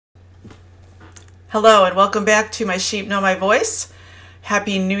Hello and welcome back to My Sheep Know My Voice.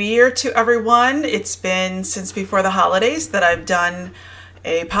 Happy New Year to everyone. It's been since before the holidays that I've done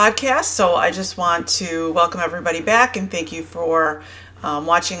a podcast, so I just want to welcome everybody back and thank you for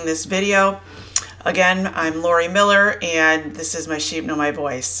watching this video. Again, I'm Lori Miller and this is My Sheep Know My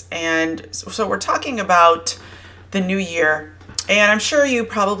Voice. And so we're talking about the new year, and I'm sure you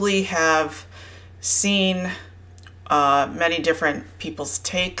probably have seen many different people's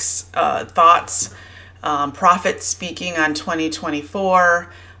takes, thoughts, prophets speaking on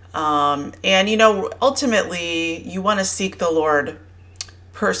 2024. And ultimately, you want to seek the Lord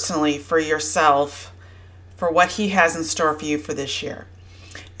personally for yourself, for what He has in store for you for this year.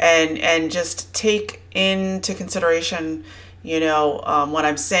 And just take into consideration, what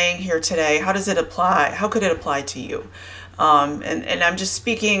I'm saying here today. How does it apply? How could it apply to you? And I'm just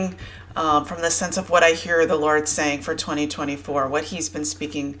speaking from the sense of what I hear the Lord saying for 2024, what He's been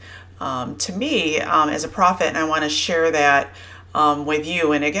speaking to me as a prophet, and I want to share that with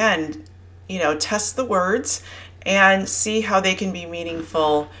you. And again, test the words and see how they can be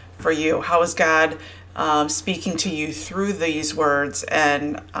meaningful for you. How is God speaking to you through these words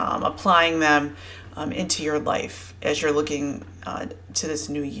and applying them into your life as you're looking to this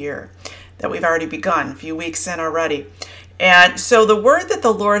new year that we've already begun, a few weeks in already. And so the word that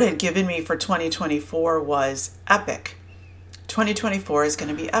the Lord had given me for 2024 was epic. 2024 is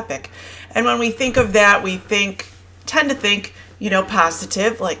going to be epic. And when we think of that, we tend to think,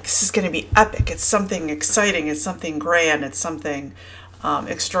 positive, like this is going to be epic. It's something exciting. It's something grand. It's something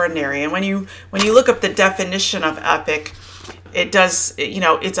extraordinary. And when you look up the definition of epic, it does,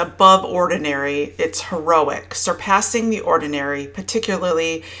 it's above ordinary. It's heroic, surpassing the ordinary,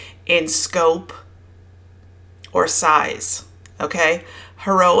 particularly in scope or size. Okay?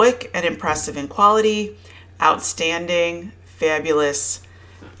 Heroic and impressive in quality, outstanding, fabulous,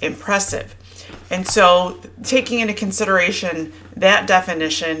 impressive. And so taking into consideration that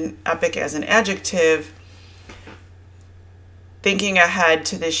definition, epic as an adjective, thinking ahead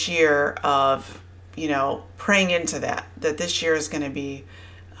to this year of, praying into that this year is going to be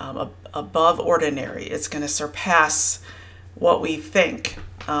above ordinary. It's going to surpass what we think.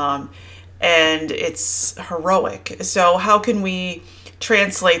 And it's heroic. So how can we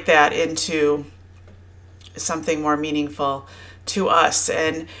translate that into something more meaningful to us?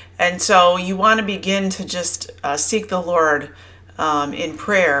 And so you want to begin to just seek the Lord in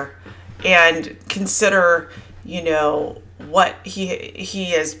prayer and consider, what He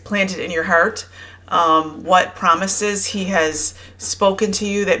has planted in your heart, what promises He has spoken to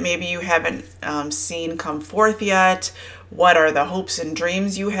you that maybe you haven't seen come forth yet. What are the hopes and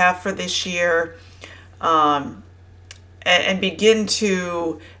dreams you have for this year? And begin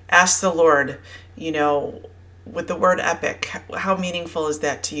to ask the Lord, with the word epic, how meaningful is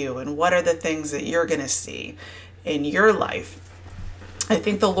that to you? And what are the things that you're going to see in your life? I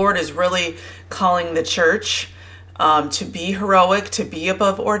think the Lord is really calling the church to be heroic, to be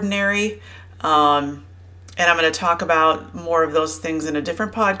above ordinary. And I'm going to talk about more of those things in a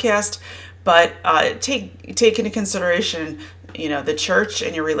different podcast. But take into consideration, the church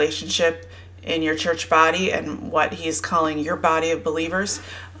and your relationship in your church body and what He is calling your body of believers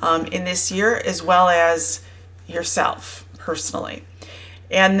in this year, as well as yourself personally.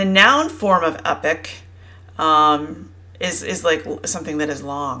 And the noun form of epic is like something that is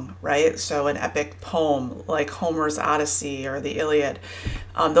long, right? So an epic poem like Homer's Odyssey or the Iliad,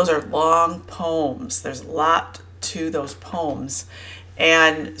 those are long poems. There's a lot to those poems.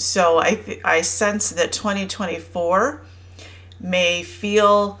 And so I sense that 2024 may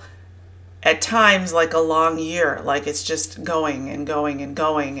feel at times like a long year, like it's just going and going and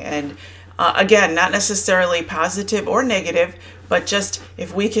going. And again, not necessarily positive or negative, but just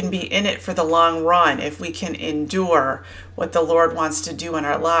if we can be in it for the long run, if we can endure what the Lord wants to do in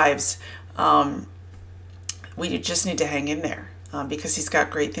our lives, we just need to hang in there because He's got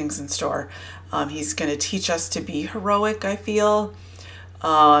great things in store. He's going to teach us to be heroic, I feel,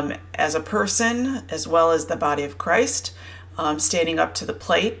 as a person, as well as the body of Christ, standing up to the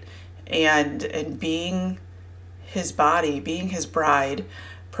plate and being His body, being His bride,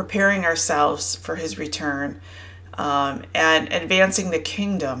 preparing ourselves for His return, and advancing the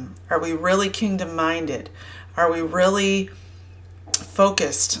kingdom. Are we really kingdom-minded? Are we really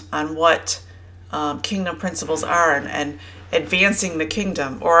focused on what kingdom principles are and advancing the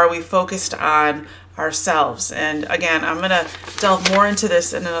kingdom? Or are we focused on ourselves? And again, I'm going to delve more into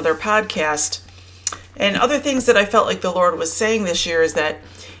this in another podcast. And other things that I felt like the Lord was saying this year is that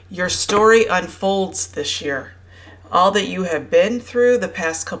your story unfolds this year. All that you have been through the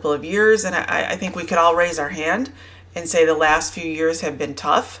past couple of years, and I think we could all raise our hand and say the last few years have been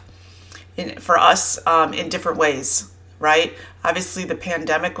tough. for us in different ways, right? Obviously, the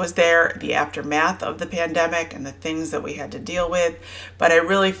pandemic was there, the aftermath of the pandemic, and the things that we had to deal with. But I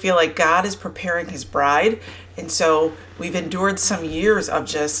really feel like God is preparing his bride. And so we've endured some years of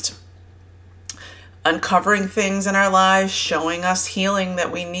just uncovering things in our lives, showing us healing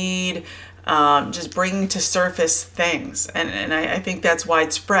that we need, just bringing to surface things. And I think that's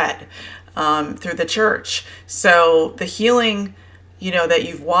widespread through the church. So the healing, that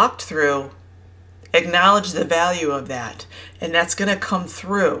you've walked through, acknowledge the value of that. And that's going to come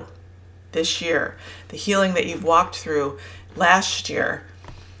through this year. The healing that you've walked through last year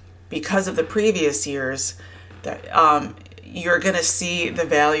because of the previous years, that you're going to see the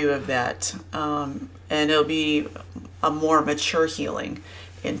value of that. And it'll be a more mature healing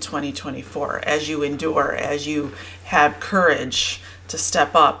in 2024 as you endure, as you have courage to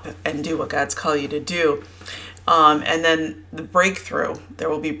step up and do what God's called you to do. And then the breakthrough, there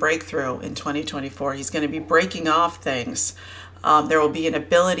will be breakthrough in 2024. He's going to be breaking off things. There will be an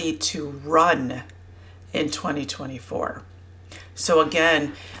ability to run in 2024. So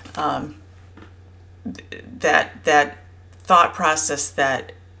again, that thought process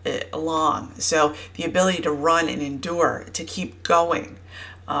that along. So the ability to run and endure, to keep going,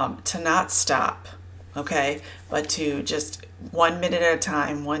 to not stop, okay? But to just 1 minute at a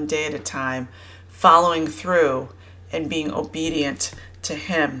time, 1 day at a time, following through and being obedient to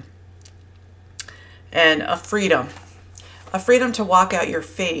him. And a freedom to walk out your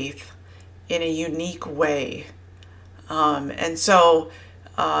faith in a unique way. And so,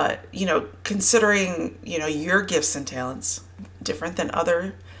 considering, your gifts and talents, different than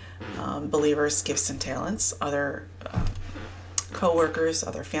other believers' gifts and talents, other co-workers,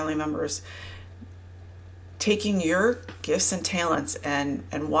 other family members, taking your gifts and talents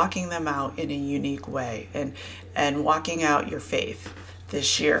and walking them out in a unique way and walking out your faith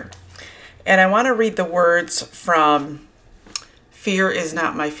this year. And I want to read the words from Fear is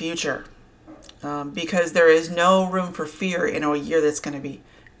Not My Future, because there is no room for fear in a year that's going to be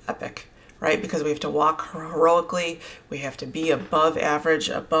epic, right? Because we have to walk heroically, we have to be above average,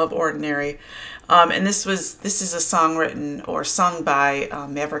 above ordinary. And this is a song written or sung by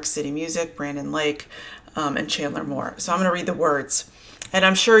Maverick City Music, Brandon Lake, and Chandler Moore. So I'm going to read the words, and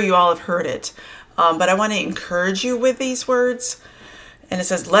I'm sure you all have heard it, but I want to encourage you with these words. And it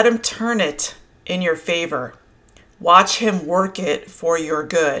says, let him turn it in your favor. Watch him work it for your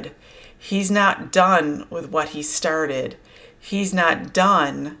good. He's not done with what he started. He's not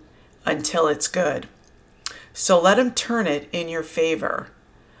done until it's good. So let him turn it in your favor.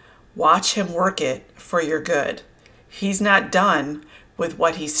 Watch him work it for your good. He's not done with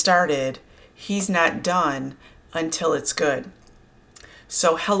what he started. He's not done until it's good.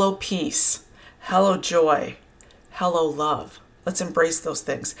 So hello peace, hello joy, hello love. Let's embrace those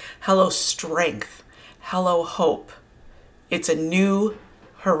things. Hello strength, hello hope. It's a new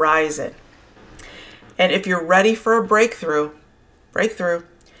horizon. And if you're ready for a breakthrough,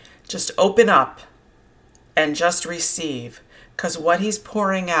 just open up and just receive, because what he's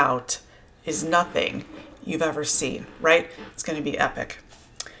pouring out is nothing you've ever seen, right? It's going to be epic.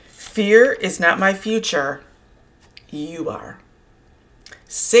 Fear is not my future. You are.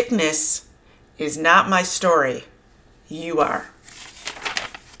 Sickness is not my story. You are.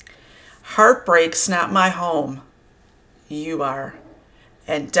 Heartbreak's not my home. You are.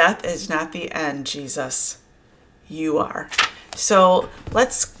 And death is not the end, Jesus. You are. So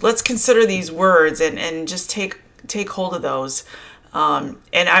let's consider these words and just take hold of those. And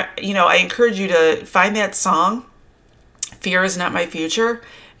I encourage you to find that song, Fear is Not My Future,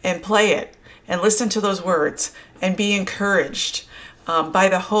 and play it and listen to those words and be encouraged by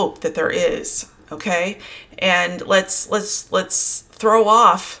the hope that there is. Okay, and let's throw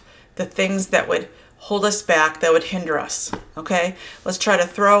off the things that would hold us back, that would hinder us. Okay, let's try to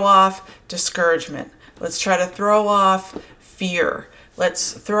throw off discouragement. Let's try to throw off fear.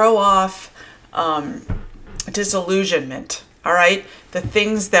 Let's throw off disillusionment. All right, the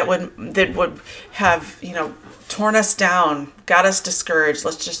things that would have torn us down, got us discouraged.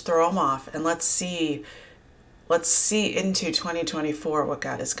 Let's just throw them off and let's see into 2024 what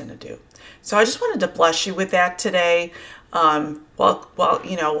God is going to do. So I just wanted to bless you with that today. Welcome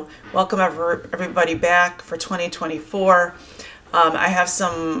everybody back for 2024. I have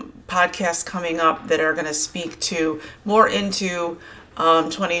some podcasts coming up that are going to speak to more into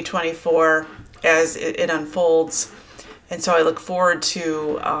 2024 as it unfolds. And so I look forward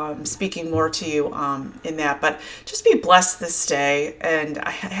to speaking more to you in that. But just be blessed this day, and a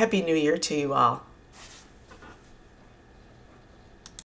Happy New Year to you all.